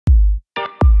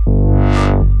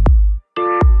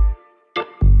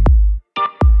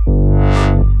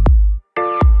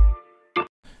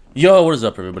Yo, what is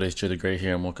up everybody, it's Jay the Great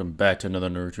here and welcome back to another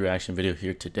Naruto reaction video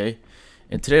here today.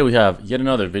 And today we have yet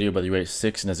another video by the rate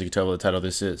 6, and as you can tell by the title,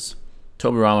 this is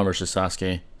Tobirama versus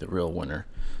Sasuke, the real winner.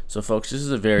 So folks, this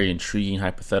is a very intriguing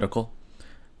hypothetical.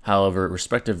 However,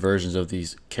 respective versions of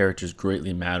these characters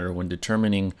greatly matter when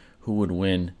determining who would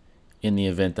win in the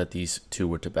event that these two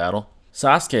were to battle.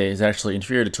 Sasuke is actually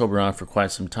inferior to Tobirama for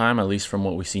quite some time, at least from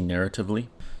what we see narratively.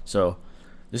 So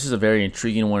this is a very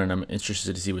intriguing one, and I'm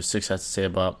interested to see what 6 has to say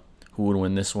about who would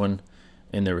win this one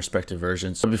in their respective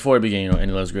versions. So before I begin,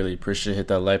 any loves greatly appreciated. Hit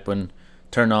that like button,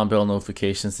 turn on bell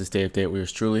notifications to stay updated with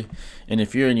yours truly. And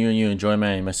if you're new and you enjoy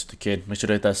man and you mess with the kid, make sure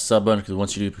to hit that sub button, because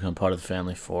once you do, become part of the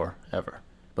family forever.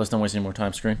 But let's not waste any more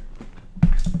time, screen.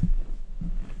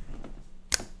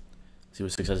 See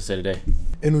what 6 has to say today.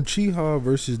 And Uchiha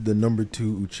versus the number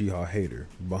 2 Uchiha hater,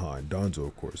 behind Danzo,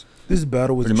 of course. This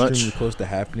battle was extremely close to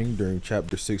happening during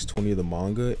chapter 620 of the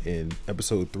manga and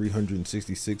episode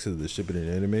 366 of the Shippuden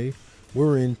anime,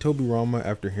 wherein Tobirama,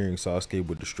 after hearing Sasuke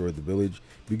would destroy the village,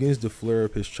 begins to flare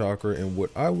up his chakra in what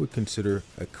I would consider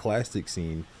a classic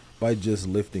scene by just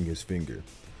lifting his finger.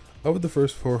 Of the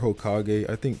first 4 Hokage,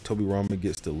 I think Tobirama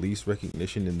gets the least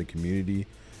recognition in the community,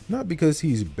 not because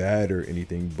he's bad or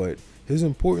anything, but his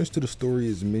importance to the story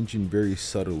is mentioned very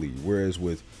subtly, whereas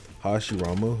with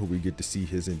Hashirama, who we get to see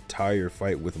his entire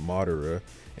fight with Madara,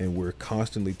 and we're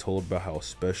constantly told about how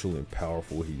special and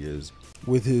powerful he is,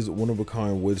 with his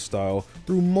one-of-a-kind wood style,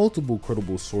 through multiple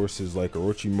credible sources like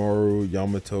Orochimaru,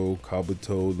 Yamato,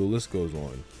 Kabuto, the list goes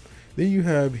on. Then you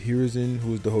have Hiruzen,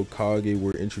 who is the Hokage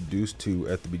we're introduced to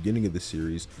at the beginning of the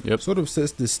series, sort of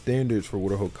sets the standards for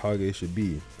what a Hokage should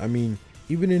be. I mean,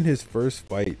 even in his first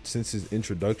fight since his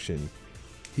introduction,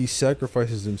 he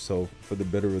sacrifices himself for the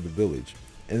better of the village.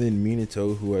 And then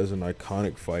Minato, who has an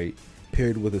iconic fight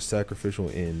paired with a sacrificial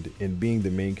end, and being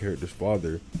the main character's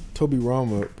father,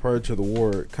 Tobirama, prior to the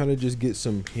war, kind of just gets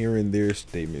some here and there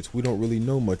statements. We don't really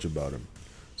know much about him.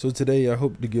 So today I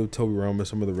hope to give Tobirama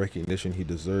some of the recognition he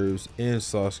deserves, and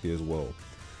Sasuke as well.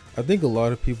 I think a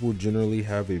lot of people generally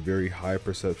have a very high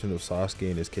perception of Sasuke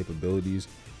and his capabilities,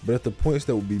 but at the points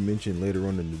that will be mentioned later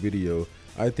on in the video,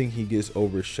 I think he gets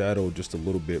overshadowed just a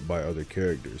little bit by other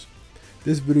characters.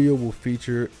 This video will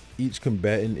feature each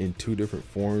combatant in 2 different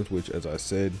forms, which, as I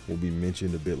said, will be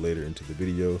mentioned a bit later into the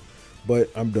video. But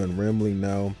I'm done rambling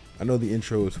now. I know the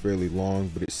intro is fairly long,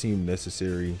 but it seemed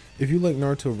necessary. If you like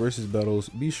Naruto versus battles,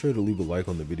 be sure to leave a like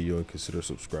on the video and consider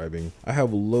subscribing. I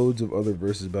have loads of other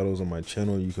versus battles on my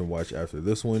channel you can watch after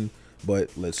this one,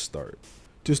 but let's start.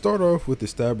 To start off with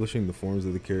establishing the forms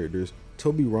of the characters,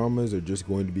 Tobirama's are just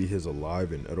going to be his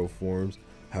alive and Edo forms.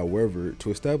 However, to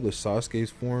establish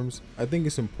Sasuke's forms, I think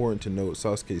it's important to note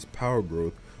Sasuke's power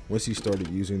growth once he started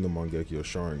using the Mangekyo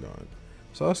Sharingan.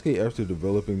 Sasuke, after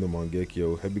developing the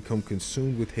Mangekyo, had become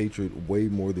consumed with hatred way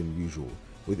more than usual,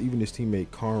 with even his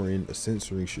teammate Karin, a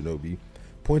censoring shinobi,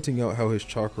 pointing out how his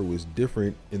chakra was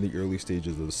different in the early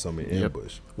stages of the summit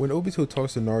ambush. When Obito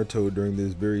talks to Naruto during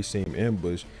this very same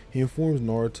ambush, he informs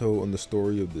Naruto on the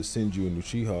story of the Senju and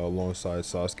Uchiha alongside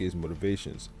Sasuke's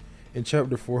motivations. In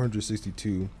chapter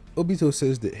 462, Obito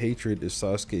says that hatred is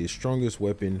Sasuke's strongest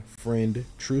weapon, friend,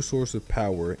 true source of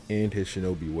power, and his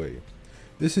shinobi way.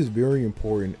 This is very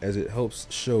important as it helps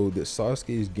show that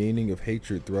Sasuke's gaining of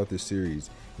hatred throughout the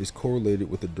series is correlated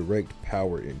with a direct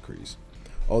power increase.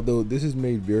 Although this is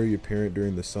made very apparent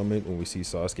during the summit when we see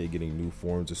Sasuke getting new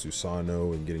forms of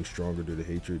Susanoo and getting stronger due to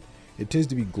hatred, it tends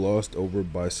to be glossed over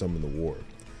by some in the war.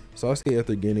 Sasuke,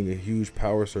 after gaining a huge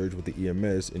power surge with the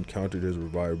EMS, encountered his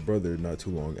revived brother not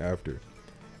too long after.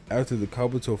 After the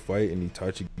Kabuto fight and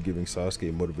Itachi giving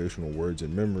Sasuke motivational words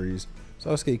and memories,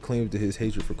 Sasuke claims that his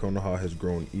hatred for Konoha has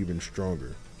grown even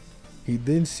stronger. He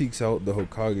then seeks out the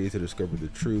Hokage to discover the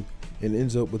truth and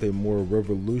ends up with a more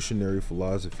revolutionary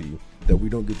philosophy that we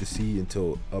don't get to see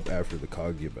until up after the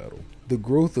Kaguya battle. The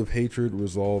growth of hatred,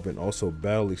 resolve, and also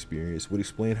battle experience would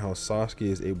explain how Sasuke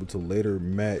is able to later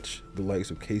match the likes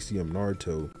of KCM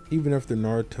Naruto, even after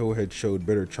Naruto had showed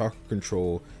better chakra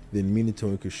control than Minato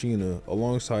and Kushina,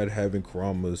 alongside having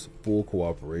Kurama's full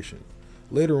cooperation.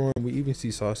 Later on, we even see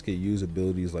Sasuke use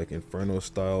abilities like Inferno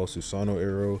style Susanoo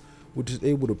arrow, which is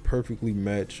able to perfectly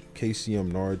match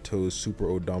KCM Naruto's Super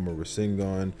Odama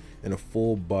Rasengan and a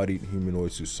full-bodied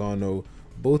humanoid Susanoo,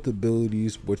 both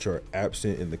abilities which are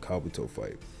absent in the Kabuto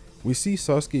fight. We see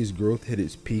Sasuke's growth hit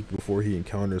its peak before he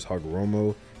encounters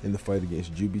Hagoromo in the fight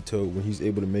against Jubito, when he's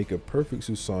able to make a perfect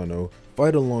Susanoo,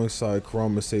 fight alongside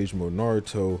Kurama Sage Mode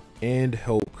Naruto, and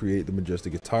help create the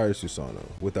Majestic Attire Susanoo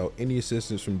without any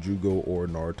assistance from Jugo or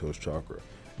Naruto's chakra.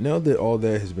 Now that all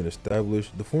that has been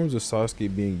established, the forms of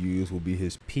Sasuke being used will be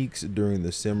his peaks during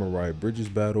the Samurai Bridges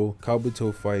battle,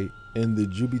 Kabuto fight, and the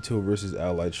Jubito vs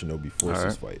Allied Shinobi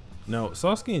Forces fight. Now,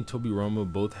 Sasuke and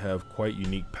Tobirama both have quite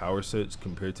unique power sets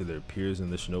compared to their peers in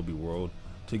the Shinobi world.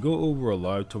 To go over a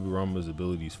lot of Tobirama's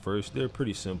abilities first, they're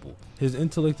pretty simple. His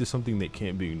intellect is something that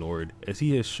can't be ignored, as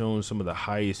he has shown some of the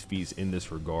highest feats in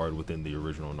this regard within the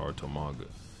original Naruto manga.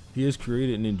 He has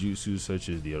created ninjutsu such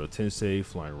as the Edo Tensei,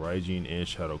 Flying Raijin, and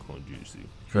Shadow Clone Jutsu.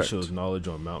 He shows knowledge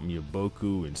on Mount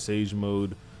Miyaboku and Sage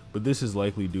Mode, but this is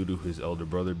likely due to his elder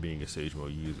brother being a Sage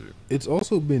Mode user. It's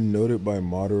also been noted by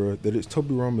Madara that it's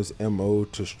Tobirama's MO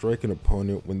to strike an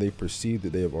opponent when they perceive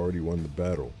that they have already won the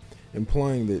battle,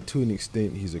 implying that to an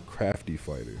extent he's a crafty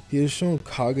fighter. He has shown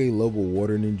Kage level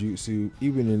water ninjutsu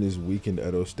even in his weakened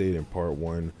Edo state in part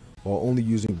 1, while only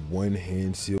using one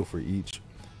hand seal for each,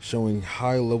 showing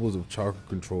high levels of chakra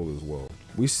control as well.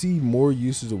 We see more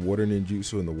uses of water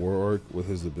ninjutsu in the war arc with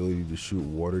his ability to shoot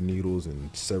water needles and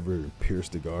sever and pierce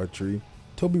the god tree.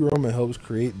 Tobirama helps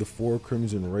create the 4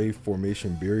 Crimson Ray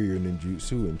formation barrier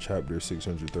ninjutsu in chapter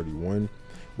 631,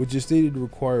 which is stated to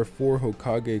require 4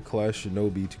 Hokage class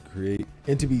shinobi to create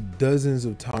and to be dozens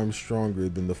of times stronger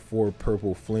than the 4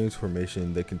 purple flames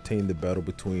formation that contained the battle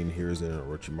between Hiruzen and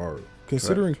Orochimaru.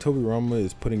 Considering Tobirama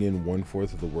is putting in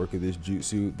 1/4 of the work of this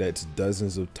jutsu that's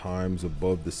dozens of times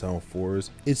above the Sound 4s,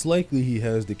 it's likely he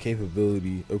has the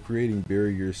capability of creating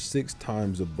barriers 6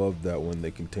 times above that one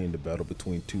that contained the battle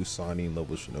between 2 Sannin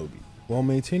level shinobi. While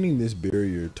maintaining this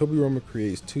barrier, Tobirama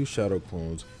creates 2 shadow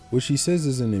clones, which he says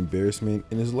is an embarrassment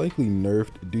and is likely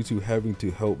nerfed due to having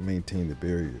to help maintain the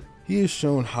barrier. He has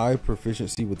shown high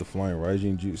proficiency with the Flying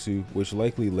Raijin jutsu, which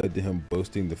likely led to him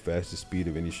boasting the fastest speed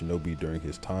of any shinobi during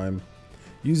his time.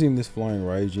 Using this Flying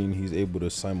Raijin, he's able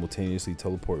to simultaneously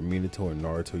teleport Minato and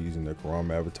Naruto using their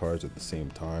Kurama avatars at the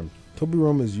same time.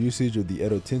 Tobirama's usage of the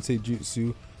Edo Tensei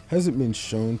jutsu hasn't been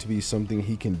shown to be something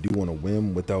he can do on a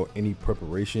whim without any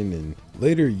preparation, and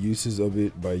later uses of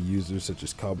it by users such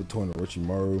as Kabuto and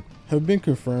Orochimaru have been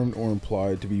confirmed or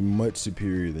implied to be much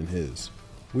superior than his.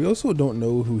 We also don't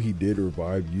know who he did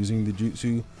revive using the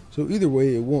jutsu, so either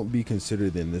way it won't be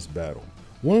considered in this battle.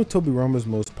 One of Tobirama's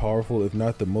most powerful, if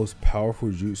not the most powerful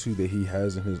jutsu that he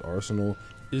has in his arsenal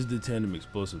is the tandem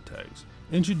explosive tags.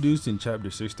 Introduced in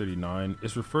chapter 639,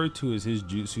 it's referred to as his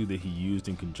jutsu that he used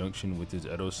in conjunction with his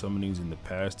Edo summonings in the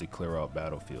past to clear out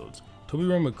battlefields.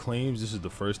 Tobirama claims this is the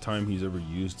first time he's ever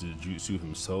used the jutsu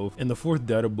himself, and the 4th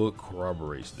data book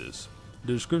corroborates this.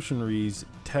 The description reads,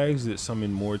 tags that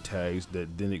summon more tags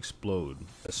that then explode,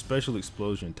 a special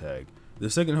explosion tag. The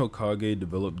 2nd Hokage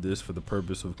developed this for the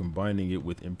purpose of combining it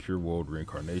with Impure World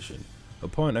Reincarnation.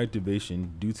 Upon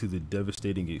activation, due to the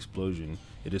devastating explosion,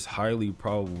 it is highly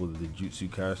probable that the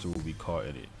jutsu caster will be caught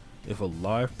in it. If a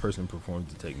live person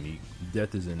performs the technique,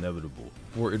 death is inevitable,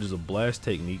 for it is a blast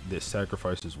technique that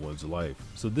sacrifices one's life.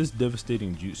 So this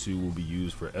devastating jutsu will be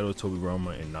used for Edo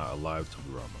Tobirama and not a live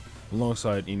Tobirama,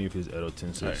 alongside any of his Edo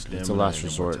Tensei stamina it's a last and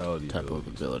resort immortality type abilities.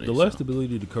 of ability. The last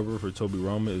ability to cover for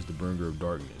Tobirama is the Bringer of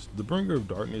Darkness. The Bringer of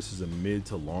Darkness is a mid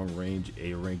to long range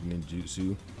A-rank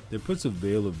ninjutsu that puts a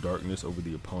veil of darkness over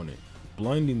the opponent,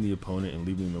 blinding the opponent and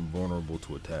leaving them vulnerable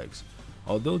to attacks.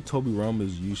 Although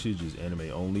Tobirama's usage is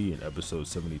anime only in episode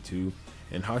 72,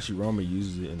 and Hashirama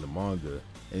uses it in the manga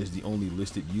and is the only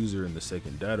listed user in the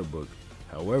 2nd data book,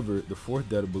 however, the 4th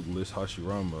data book lists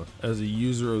Hashirama as a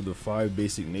user of the 5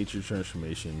 basic nature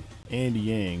transformation and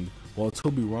Yang, while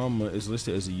Tobirama is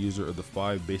listed as a user of the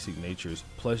 5 basic natures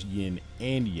plus Yin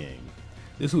and Yang.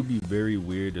 This would be very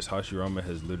weird as Hashirama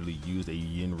has literally used a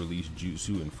Yin released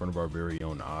jutsu in front of our very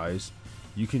own eyes.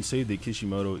 You can say that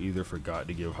Kishimoto either forgot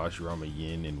to give Hashirama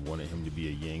Yin and wanted him to be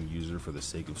a Yang user for the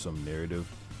sake of some narrative.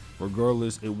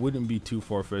 Regardless, it wouldn't be too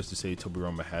far-fetched to say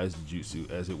Tobirama has the jutsu,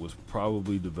 as it was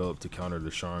probably developed to counter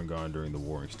the Sharingan during the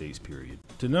Warring States period.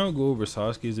 To now go over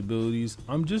Sasuke's abilities,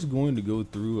 I'm just going to go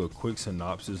through a quick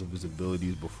synopsis of his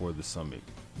abilities before the summit.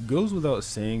 It goes without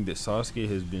saying that Sasuke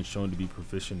has been shown to be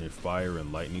proficient in fire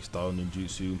and lightning style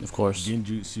ninjutsu, of course,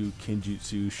 Genjutsu,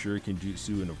 Kenjutsu, Shuriken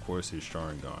Jutsu, and of course his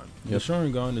Sharingan. The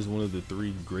Sharingan is one of the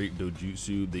 3 great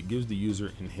dojutsu that gives the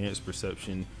user enhanced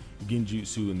perception,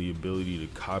 Genjutsu, and the ability to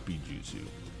copy jutsu.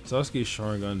 Sasuke's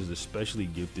Sharingan is especially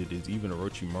gifted, as even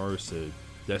Orochimaru said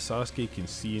that Sasuke can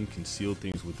see and conceal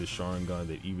things with his Sharingan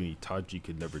that even Itachi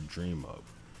could never dream of.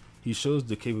 He shows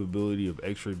the capability of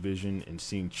X-ray vision and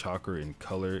seeing chakra and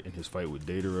color in his fight with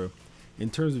Deidara.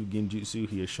 In terms of Genjutsu,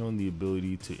 he has shown the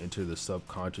ability to enter the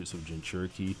subconscious of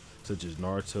Jinchuriki, such as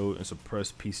Naruto, and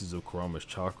suppress pieces of Kurama's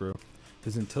chakra.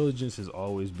 His intelligence has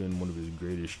always been one of his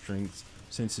greatest strengths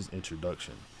since his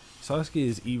introduction. Sasuke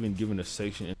is even given a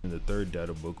section in the 3rd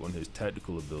data book on his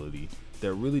tactical ability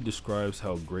that really describes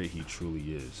how great he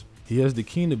truly is. He has the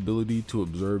keen ability to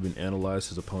observe and analyze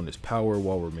his opponent's power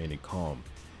while remaining calm.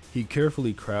 He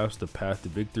carefully crafts the path to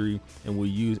victory and will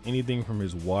use anything from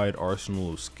his wide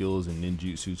arsenal of skills and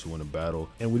ninjutsu to win a battle,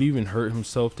 and would even hurt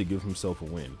himself to give himself a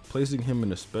win, placing him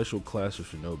in a special class of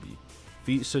shinobi.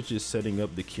 Feats such as setting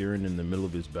up the Kirin in the middle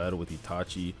of his battle with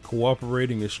Itachi,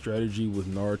 cooperating a strategy with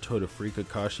Naruto to free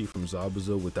Kakashi from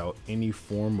Zabuza without any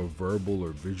form of verbal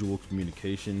or visual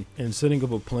communication, and setting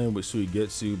up a plan with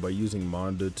Suigetsu by using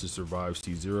Manda to survive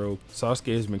C0.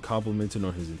 Sasuke has been complimented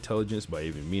on his intelligence by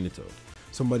even Minato.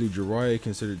 Somebody Jiraiya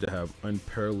considered to have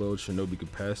unparalleled shinobi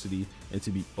capacity and to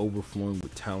be overflowing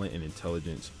with talent and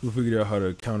intelligence, who figured out how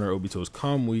to counter Obito's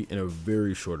Kamui in a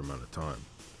very short amount of time.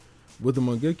 With the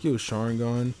Mangekyo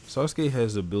Sharingan, Sasuke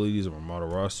has the abilities of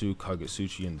Amaterasu,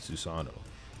 Kagetsuchi, and the Susanoo.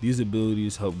 These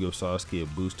abilities help give Sasuke a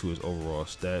boost to his overall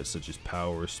stats such as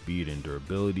power, speed, and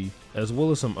durability, as well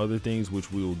as some other things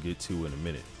which we will get to in a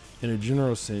minute. In a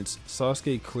general sense,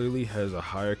 Sasuke clearly has a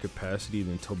higher capacity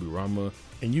than Tobirama,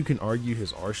 and you can argue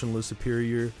his arsenal is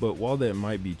superior, but while that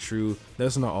might be true,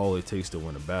 that's not all it takes to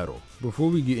win a battle. Before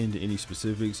we get into any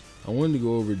specifics, I wanted to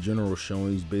go over general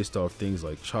showings based off things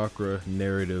like chakra,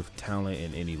 narrative, talent,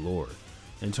 and any lore.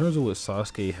 In terms of what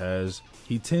Sasuke has,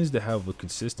 he tends to have a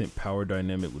consistent power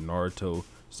dynamic with Naruto,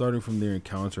 starting from their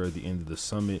encounter at the end of the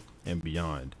summit and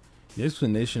beyond. The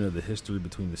explanation of the history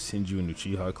between the Senju and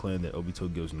Uchiha clan that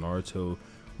Obito gives Naruto,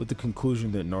 with the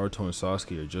conclusion that Naruto and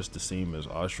Sasuke are just the same as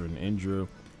Ashura and Indra,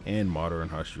 and Madara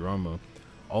and Hashirama.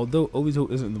 Although Obito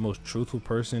isn't the most truthful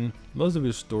person, most of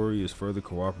his story is further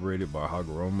corroborated by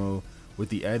Hagoromo, with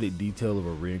the added detail of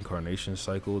a reincarnation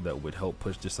cycle that would help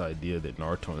push this idea that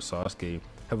Naruto and Sasuke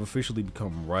have officially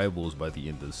become rivals by the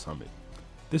end of the summit.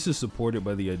 This is supported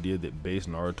by the idea that base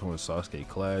Naruto and Sasuke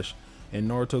clash, and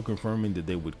Naruto confirming that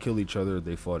they would kill each other if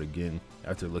they fought again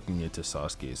after looking into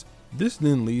Sasuke's. This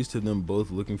then leads to them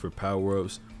both looking for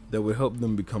power-ups that would help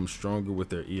them become stronger with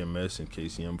their EMS and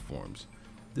KCM forms.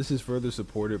 This is further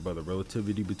supported by the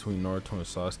relativity between Naruto and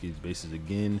Sasuke's bases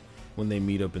again when they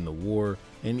meet up in the war,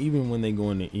 and even when they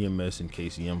go into EMS and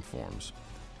KCM forms,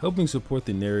 helping support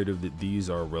the narrative that these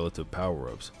are relative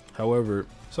power-ups. However,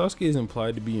 Sasuke is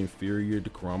implied to be inferior to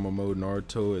Kurama mode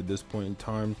Naruto at this point in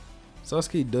time.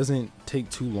 Sasuke doesn't take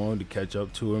too long to catch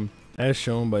up to him, as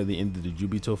shown by the end of the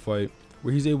Jubito fight,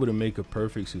 where he's able to make a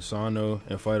perfect Susanoo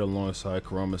and fight alongside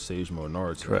Kurama Sage Mode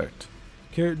Naruto. Correct.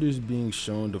 Characters being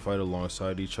shown to fight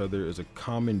alongside each other is a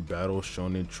common battle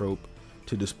shonen trope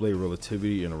to display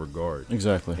relativity and regard.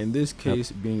 Exactly. In this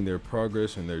case, being their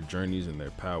progress and their journeys and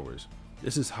their powers.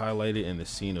 This is highlighted in the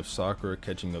scene of Sakura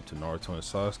catching up to Naruto and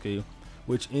Sasuke,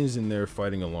 which ends in their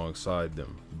fighting alongside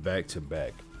them, back to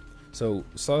back. So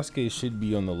Sasuke should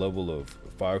be on the level of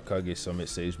 5 Kage Summit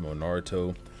Sage Mode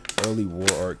Naruto, early War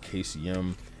Arc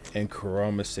KCM, and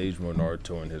Kurama Sage Mode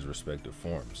Naruto in his respective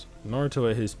forms.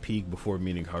 Naruto at his peak before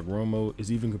meeting Hagoromo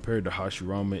is even compared to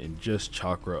Hashirama in just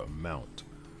chakra amount.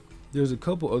 There's a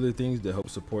couple other things that help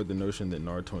support the notion that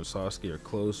Naruto and Sasuke are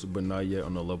close, but not yet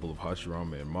on the level of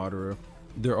Hashirama and Madara.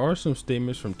 There are some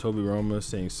statements from Tobirama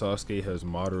saying Sasuke has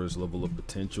Madara's level of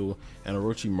potential, and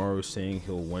Orochimaru saying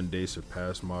he'll one day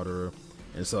surpass Madara,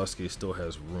 and Sasuke still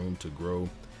has room to grow.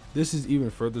 This is even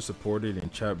further supported in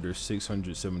chapter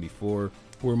 674,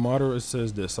 where Madara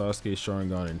says that Sasuke's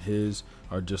Sharingan and his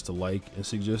are just alike, and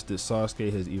suggests that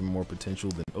Sasuke has even more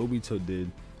potential than Obito did,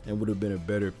 and would have been a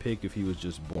better pick if he was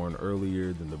just born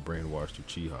earlier than the brainwashed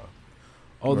Uchiha.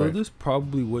 Although this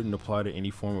probably wouldn't apply to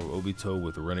any form of Obito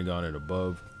with Rinnegan and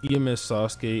above, EMS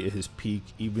Sasuke at his peak,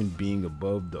 even being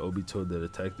above the Obito that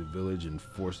attacked the village and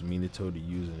forced Minato to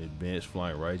use an advanced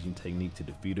flying rising technique to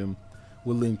defeat him,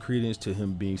 would lend credence to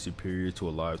him being superior to a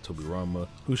live Tobirama,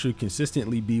 who should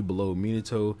consistently be below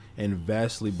Minato and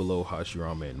vastly below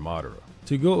Hashirama and Madara.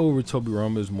 To go over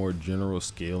Tobirama's more general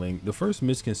scaling, the first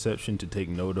misconception to take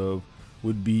note of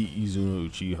would be Izuna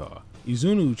Uchiha.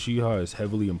 Izuna Uchiha is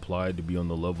heavily implied to be on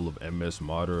the level of MS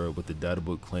Madara, with the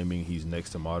databook claiming he's next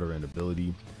to Madara in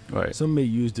ability. Right. Some may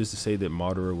use this to say that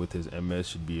Madara with his MS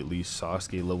should be at least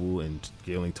Sasuke level and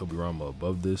scaling Tobirama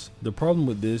above this. The problem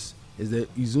with this is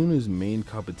that Izuna's main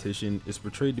competition is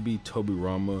portrayed to be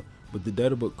Tobirama, with the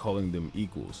databook calling them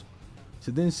equals.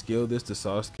 To then scale this to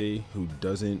Sasuke, who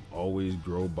doesn't always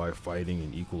grow by fighting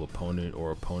an equal opponent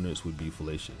or opponents, would be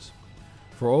fallacious.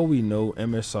 For all we know,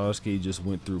 MS Sasuke just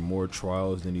went through more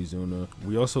trials than Izuna.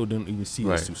 We also didn't even see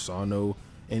a Susanoo,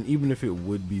 and even if it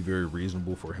would be very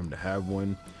reasonable for him to have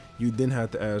one, you'd then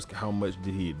have to ask how much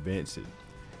did he advance it.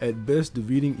 At best,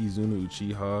 defeating Izuna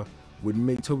Uchiha would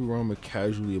make Tobirama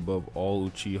casually above all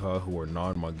Uchiha who are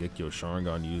non-Mangekyo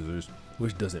Sharingan users,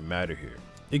 which doesn't matter here.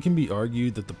 It can be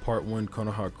argued that the Part 1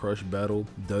 Konoha Crush battle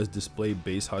does display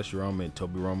base Hashirama and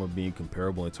Tobirama being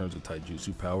comparable in terms of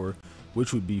taijutsu power,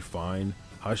 which would be fine.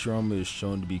 Hashirama is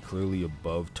shown to be clearly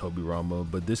above Tobirama,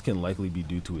 but this can likely be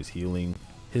due to his healing,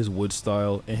 his wood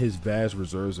style, and his vast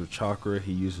reserves of chakra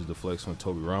he uses to flex on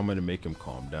Tobirama to make him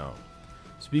calm down.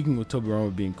 Speaking of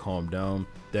Tobirama being calmed down,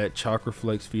 that chakra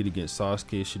flex feat against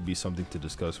Sasuke should be something to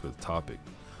discuss for the topic.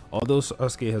 Although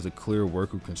Sasuke has a clear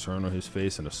work of concern on his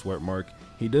face and a sweat mark,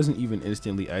 he doesn't even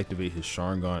instantly activate his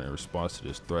Sharingan in response to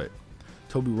this threat.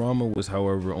 Tobirama was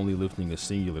however only lifting a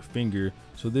singular finger,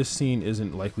 so this scene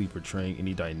isn't likely portraying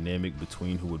any dynamic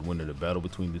between who would win in a battle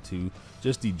between the two,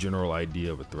 just the general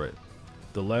idea of a threat.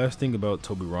 The last thing about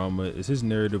Tobirama is his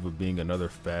narrative of being another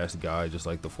fast guy just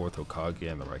like the 4th Hokage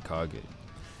and the Raikage.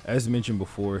 As mentioned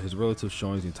before, his relative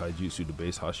showings in taijutsu to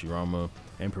base Hashirama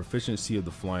and proficiency of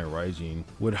the Flying Raijin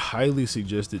would highly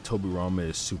suggest that Tobirama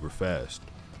is super fast.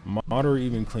 Madara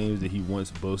even claims that he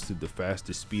once boasted the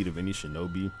fastest speed of any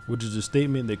shinobi, which is a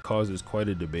statement that causes quite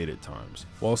a debate at times.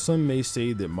 While some may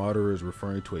say that Madara is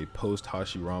referring to a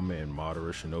post-Hashirama and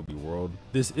Madara shinobi world,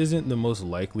 this isn't the most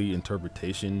likely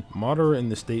interpretation. Madara in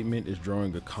the statement is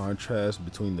drawing a contrast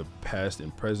between the past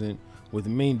and present, with the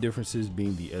main differences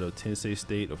being the Edo Tensei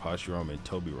state of Hashirama and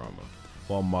Tobirama,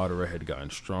 while Madara had gotten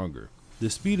stronger. The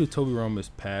speed of Tobirama's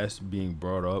past being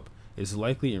brought up is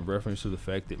likely in reference to the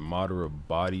fact that Madara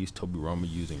bodies Tobirama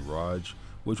using Raj,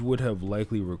 which would have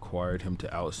likely required him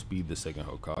to outspeed the 2nd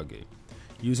Hokage.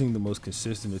 Using the most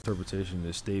consistent interpretation of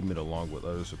this statement along with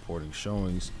other supporting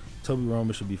showings,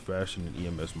 Tobirama should be faster than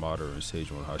EMS Madara and Sage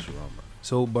 1 Hashirama.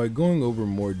 So by going over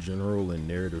more general and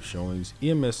narrative showings,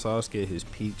 EMS Sasuke at his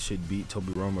peak should beat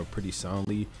Tobirama pretty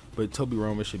soundly, but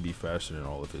Tobirama should be faster than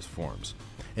all of his forms.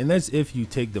 And that's if you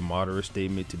take the Madara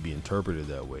statement to be interpreted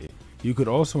that way. You could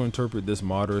also interpret this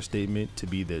Madara statement to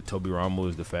be that Tobirama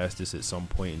is the fastest at some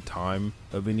point in time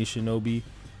of any shinobi,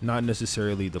 not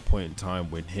necessarily the point in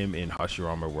time when him and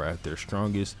Hashirama were at their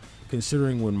strongest,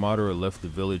 considering when Madara left the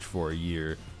village for a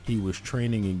year, he was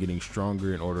training and getting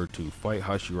stronger in order to fight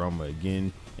Hashirama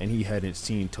again, and he hadn't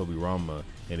seen Tobirama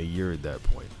in a year at that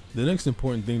point. The next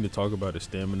important thing to talk about is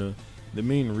stamina. The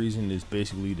main reason is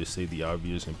basically to say the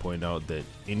obvious and point out that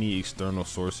any external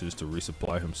sources to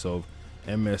resupply himself,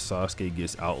 MS Sasuke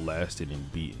gets outlasted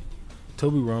and beaten.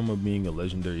 Tobirama being a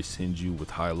legendary Senju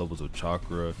with high levels of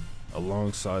chakra,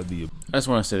 alongside the... I just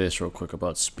want to say this real quick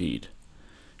about speed.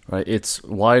 Right, it's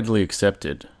widely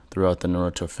accepted throughout the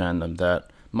Naruto fandom that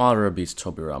Madara beats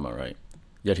Tobirama, right?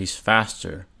 Yet he's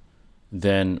faster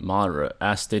than Madara,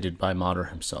 as stated by Madara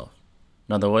himself.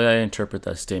 Now, the way I interpret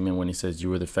that statement when he says you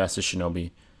were the fastest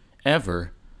shinobi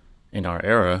ever in our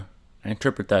era, I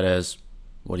interpret that as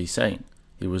what he's saying.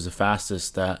 He was the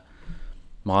fastest that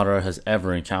Madara has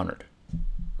ever encountered,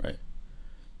 right?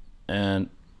 And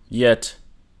yet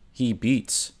he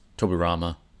beats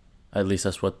Tobirama. At least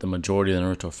that's what the majority of the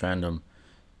Naruto fandom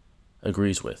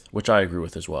agrees with, which I agree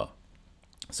with as well.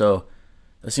 So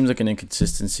that seems like an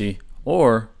inconsistency,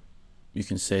 or you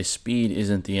can say speed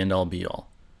isn't the end all be all,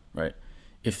 right?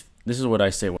 If this is what I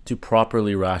say to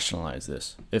properly rationalize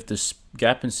this, if the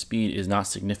gap in speed is not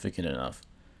significant enough,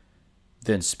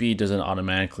 then speed doesn't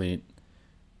automatically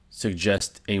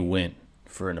suggest a win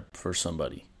for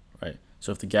somebody, right?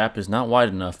 So if the gap is not wide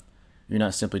enough, you're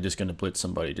not simply just going to blitz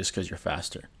somebody just because you're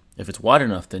faster. If it's wide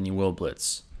enough, then you will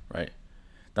blitz, right?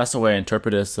 That's the way I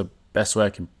interpret it. It's the best way I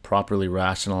can properly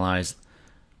rationalize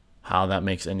how that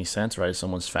makes any sense, right?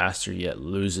 Someone's faster yet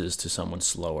loses to someone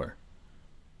slower.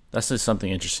 That's just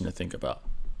something interesting to think about,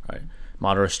 right?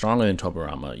 Madara is stronger than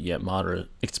Tobirama, yet Madara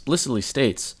explicitly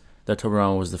states that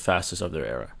Tobirama was the fastest of their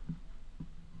era.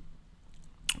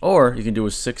 Or you can do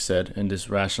what Six said and just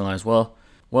rationalize, well,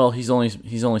 he's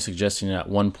only suggesting that at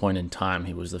one point in time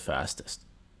he was the fastest.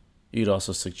 You'd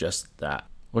also suggest that,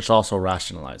 which also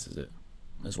rationalizes it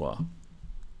as well.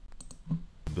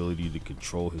 Ability to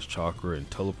control his chakra and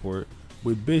teleport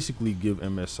would basically give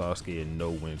MS Sasuke a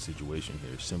no-win situation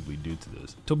here simply due to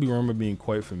this. Tobirama being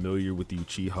quite familiar with the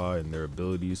Uchiha and their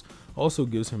abilities also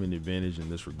gives him an advantage in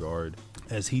this regard,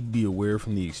 as he'd be aware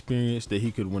from the experience that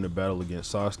he could win a battle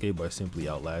against Sasuke by simply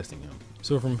outlasting him.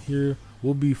 So from here,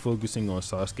 we'll be focusing on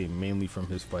Sasuke mainly from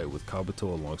his fight with Kabuto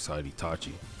alongside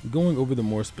Itachi. Going over the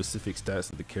more specific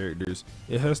stats of the characters,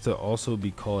 it has to also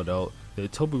be called out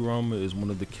that Tobirama is one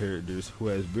of the characters who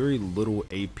has very little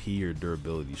AP or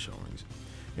durability showings.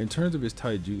 In terms of his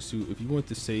taijutsu, if you want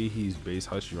to say he's base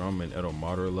Hashirama and Edo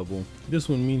Madara level, this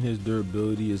would mean his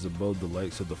durability is above the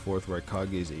likes of the 4th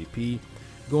Raikage's AP,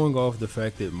 going off the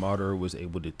fact that Madara was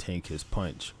able to tank his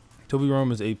punch.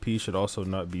 Tobirama's AP should also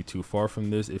not be too far from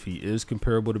this if he is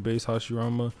comparable to base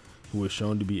Hashirama, who was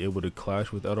shown to be able to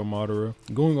clash with Edo Madara.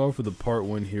 Going off of the Part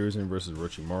 1 Hiruzen versus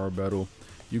Orochimaru battle,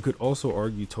 you could also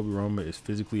argue Tobirama is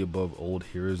physically above old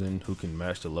Hiruzen, who can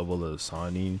match the level of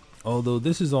Sannin. Although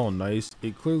this is all nice,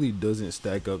 it clearly doesn't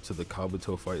stack up to the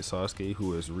Kabuto fight Sasuke,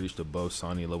 who has reached above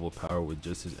Sannin level power with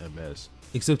just his MS.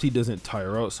 Except he doesn't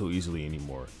tire out so easily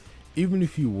anymore. Even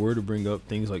if you were to bring up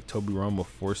things like Tobirama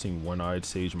forcing one-eyed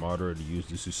Sage Madara to use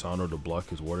the Susanoo to block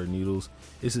his water needles,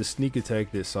 it's a sneak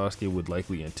attack that Sasuke would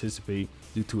likely anticipate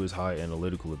due to his high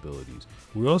analytical abilities.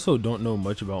 We also don't know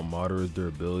much about Madara's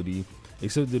durability,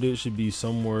 except that it should be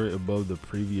somewhere above the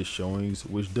previous showings,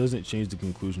 which doesn't change the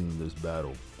conclusion of this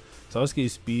battle.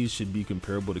 Sasuke's speed should be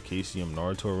comparable to KCM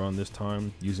Naruto around this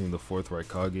time, using the 4th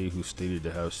Raikage, who's stated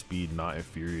to have speed not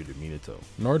inferior to Minato.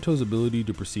 Naruto's ability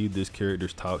to perceive this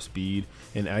character's top speed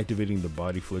and activating the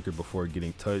body flicker before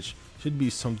getting touched should be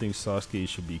something Sasuke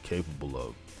should be capable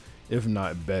of, if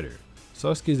not better.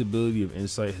 Sasuke's ability of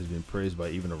insight has been praised by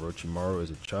even Orochimaru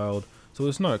as a child, so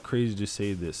it's not crazy to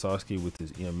say that Sasuke with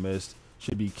his EMS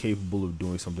should be capable of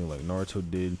doing something like Naruto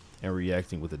did and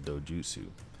reacting with a dojutsu.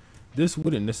 This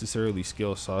wouldn't necessarily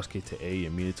scale Sasuke to A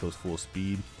and Minato's full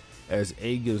speed, as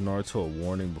A gives Naruto a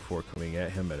warning before coming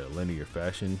at him at a linear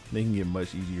fashion, making it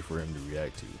much easier for him to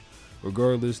react to.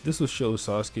 Regardless, this will show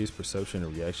Sasuke's perception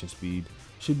and reaction speed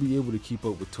should be able to keep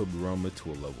up with Tobirama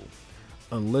to a level.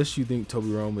 Unless you think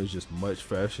Tobirama is just much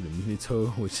faster than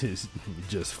Minato, which is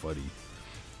just funny.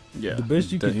 Yeah, the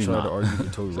best you can try not. to argue for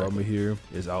Tobirama here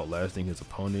is outlasting his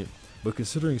opponent, but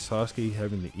considering Sasuke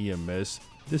having the EMS,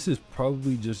 this is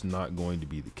probably just not going to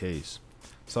be the case.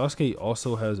 Sasuke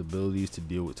also has abilities to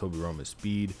deal with Tobirama's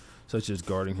speed, such as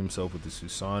guarding himself with the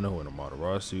Susanoo and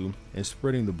Amaterasu, and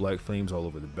spreading the black flames all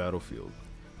over the battlefield.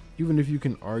 Even if you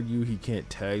can argue he can't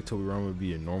tag Tobirama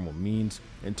via normal means,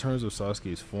 in terms of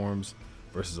Sasuke's forms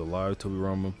versus alive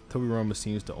Tobirama, Tobirama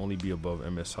seems to only be above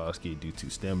MS Sasuke due to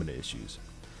stamina issues.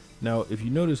 Now, if you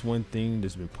notice one thing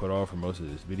that's been put off for most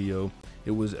of this video,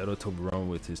 it was Edo Tobirama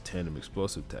with his tandem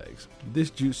explosive tags. This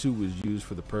jutsu was used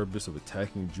for the purpose of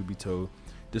attacking Jubito,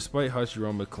 despite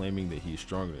Hashirama claiming that he is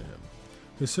stronger than him.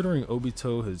 Considering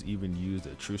Obito has even used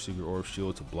a True Secret Orb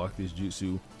shield to block this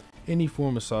jutsu, any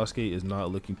form of Sasuke is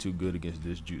not looking too good against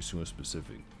this jutsu in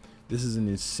specific. This is an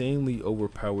insanely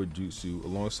overpowered jutsu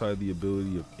alongside the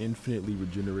ability of infinitely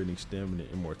regenerating stamina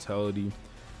and immortality,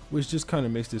 which just kind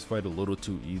of makes this fight a little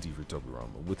too easy for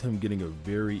Tobirama, with him getting a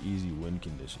very easy win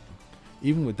condition.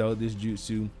 Even without this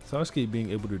jutsu, Sasuke being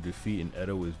able to defeat an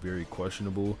Edo is very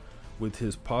questionable, with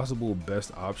his possible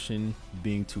best option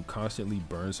being to constantly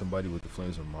burn somebody with the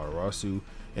flames of Amaterasu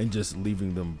and just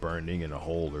leaving them burning in a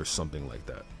hole or something like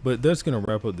that. But that's going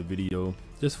to wrap up the video.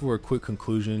 Just for a quick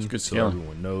conclusion, so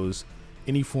everyone knows,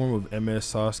 any form of MS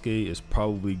Sasuke is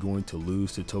probably going to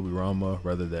lose to Tobirama,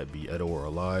 whether that be Edo or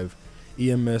alive.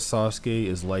 EMS Sasuke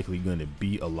is likely going to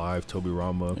beat alive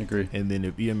Tobirama. Agree. And then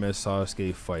if EMS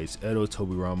Sasuke fights Edo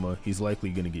Tobirama, he's likely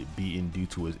going to get beaten due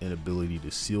to his inability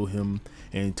to seal him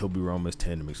and Tobirama's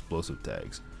tandem explosive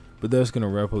tags. But that's going to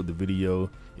wrap up the video.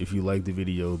 If you like the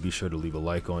video, be sure to leave a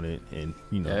like on it, and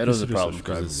Edo's a problem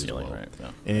because it's sealing, right?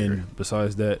 Yeah, and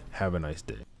besides that, have a nice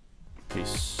day.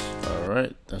 Peace. All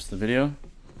right, that's the video.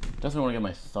 Definitely want to get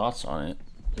my thoughts on it.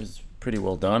 It's pretty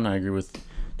well done. I agree with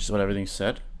just about everything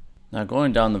said. Now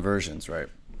going down the versions, right?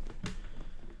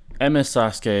 MS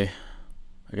Sasuke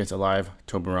against alive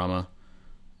Tobirama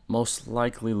most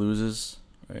likely loses,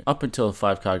 right? Up until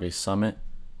 5 Kage Summit,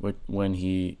 when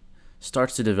he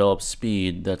starts to develop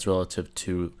speed that's relative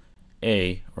to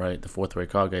A, right? The 4th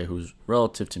Raikage, who's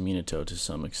relative to Minato to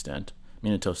some extent.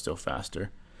 Minato's still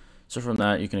faster. So from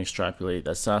that, you can extrapolate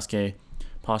that Sasuke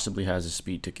possibly has the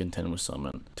speed to contend with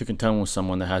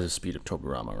someone that has the speed of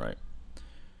Tobirama, right?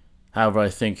 However, I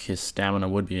think his stamina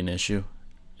would be an issue,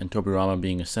 and Tobirama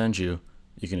being a Senju,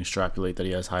 you can extrapolate that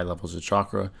he has high levels of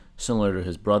chakra, similar to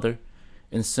his brother,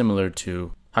 and similar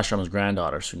to Hashirama's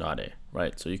granddaughter, Tsunade,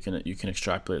 right? So you can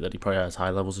extrapolate that he probably has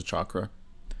high levels of chakra,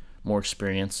 more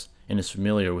experience, and is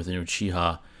familiar with an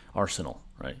Uchiha arsenal,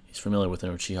 right? He's familiar with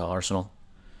an Uchiha arsenal.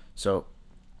 So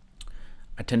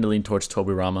I tend to lean towards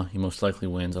Tobirama. He most likely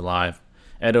wins alive.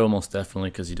 Edo most definitely,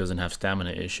 because he doesn't have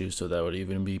stamina issues, so that would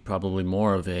even be probably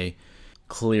more of a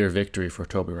clear victory for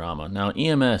Tobirama. Now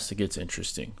EMS, it gets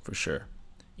interesting for sure.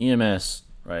 EMS,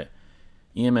 right?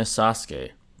 EMS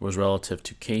Sasuke was relative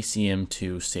to KCM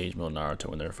to Sage Mode Naruto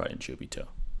when they were fighting Jubito.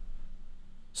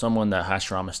 Someone that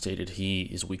Hashirama stated he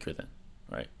is weaker than,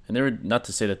 right? And they were, not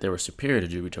to say that they were superior to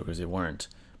Jubito, because they weren't,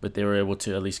 but they were able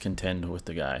to at least contend with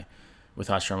the guy, with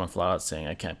Hashirama flat out saying,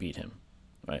 I can't beat him,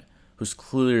 right? Who's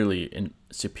clearly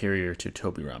superior to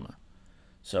Tobirama.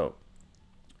 So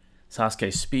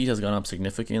Sasuke's speed has gone up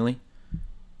significantly.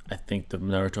 I think the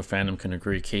Naruto fandom can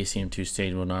agree KCM2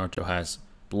 stage where Naruto has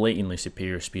blatantly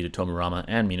superior speed to Tobirama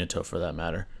and Minato for that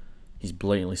matter. He's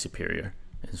blatantly superior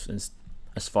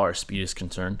as far as speed is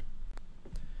concerned.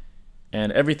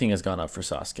 And everything has gone up for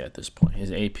Sasuke at this point.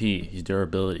 His AP, his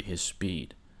durability, his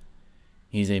speed.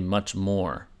 He's a much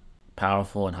more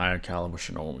powerful and higher caliber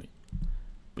shinobi.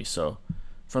 So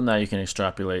from that you can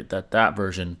extrapolate that that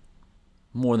version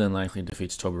more than likely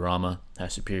defeats Tobirama,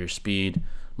 has superior speed,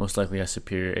 most likely has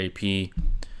superior AP,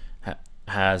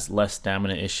 has less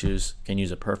stamina issues, can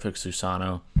use a perfect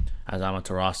Susanoo, has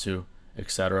Amaterasu,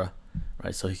 etc.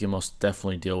 Right, so he can most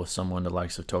definitely deal with someone the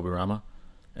likes of Tobirama,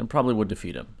 and probably would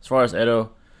defeat him. As far as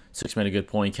Edo, Six made a good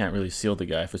point. You can't really seal the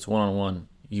guy. If it's one-on-one,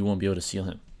 you won't be able to seal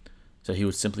him. So he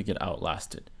would simply get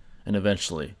outlasted and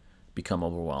eventually become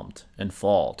overwhelmed and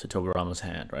fall to Tobirama's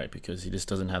hand, right? Because he just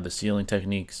doesn't have the sealing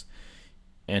techniques,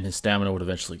 and his stamina would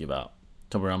eventually give out.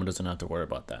 Tobirama doesn't have to worry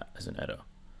about that as an Edo.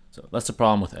 So that's the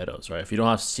problem with Edos, right? If you don't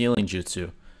have sealing jutsu,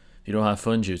 if you don't have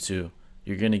funjutsu,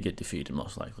 you're going to get defeated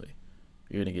most likely.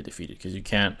 You're going to get defeated because you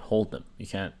can't hold them. You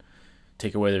can't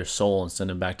take away their soul and send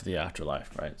them back to the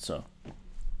afterlife, right? So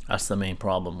that's the main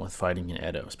problem with fighting an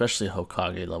Edo, especially a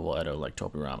Hokage level Edo like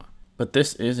Tobirama. But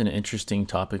this is an interesting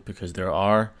topic because there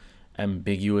are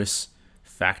ambiguous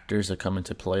factors that come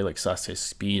into play, like Sasuke's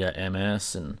speed at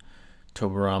MS and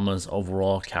Tobirama's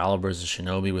overall caliber as a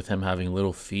shinobi, with him having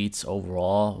little feats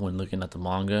overall when looking at the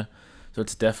manga. So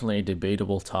it's definitely a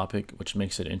debatable topic, which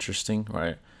makes it interesting,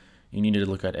 right? You need to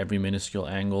look at every minuscule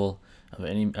angle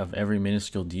of every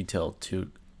minuscule detail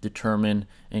to determine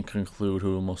and conclude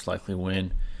who will most likely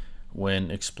win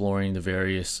when exploring the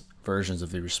various versions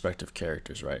of the respective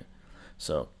characters, right?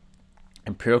 So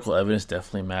empirical evidence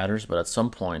definitely matters, but at some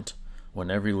point, when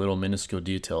every little minuscule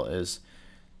detail is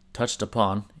touched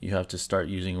upon, you have to start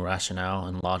using rationale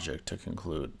and logic to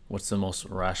conclude what's the most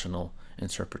rational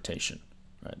interpretation,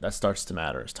 right? That starts to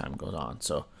matter as time goes on.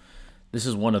 So this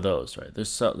is one of those, right? There's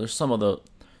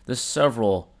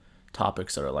several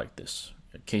topics that are like this.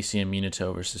 KCM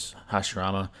Minato versus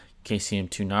Hashirama,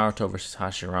 KCM2 Naruto versus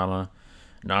Hashirama,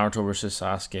 Naruto versus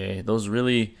Sasuke. Those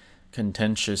really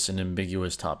contentious and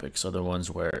ambiguous topics are the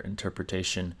ones where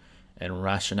interpretation and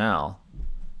rationale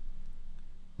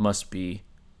must be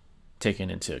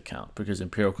taken into account, because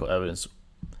empirical evidence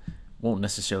won't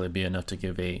necessarily be enough to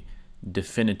give a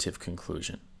definitive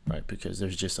conclusion, right? Because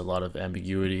there's just a lot of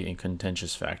ambiguity and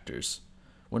contentious factors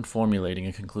when formulating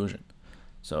a conclusion.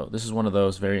 So this is one of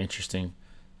those very interesting.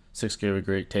 Six gave a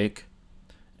great take,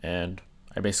 and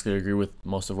I basically agree with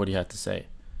most of what he had to say.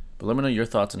 But let me know your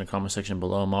thoughts in the comment section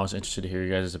below. I'm always interested to hear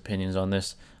you guys' opinions on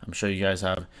this. I'm sure you guys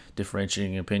have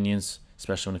differentiating opinions,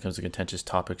 especially when it comes to contentious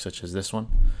topics such as this one.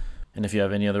 And if you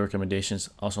have any other recommendations,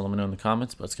 also let me know in the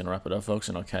comments. But that's going to wrap it up, folks,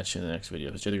 and I'll catch you in the next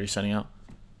video. It's Jay the Great signing out.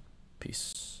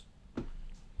 Peace.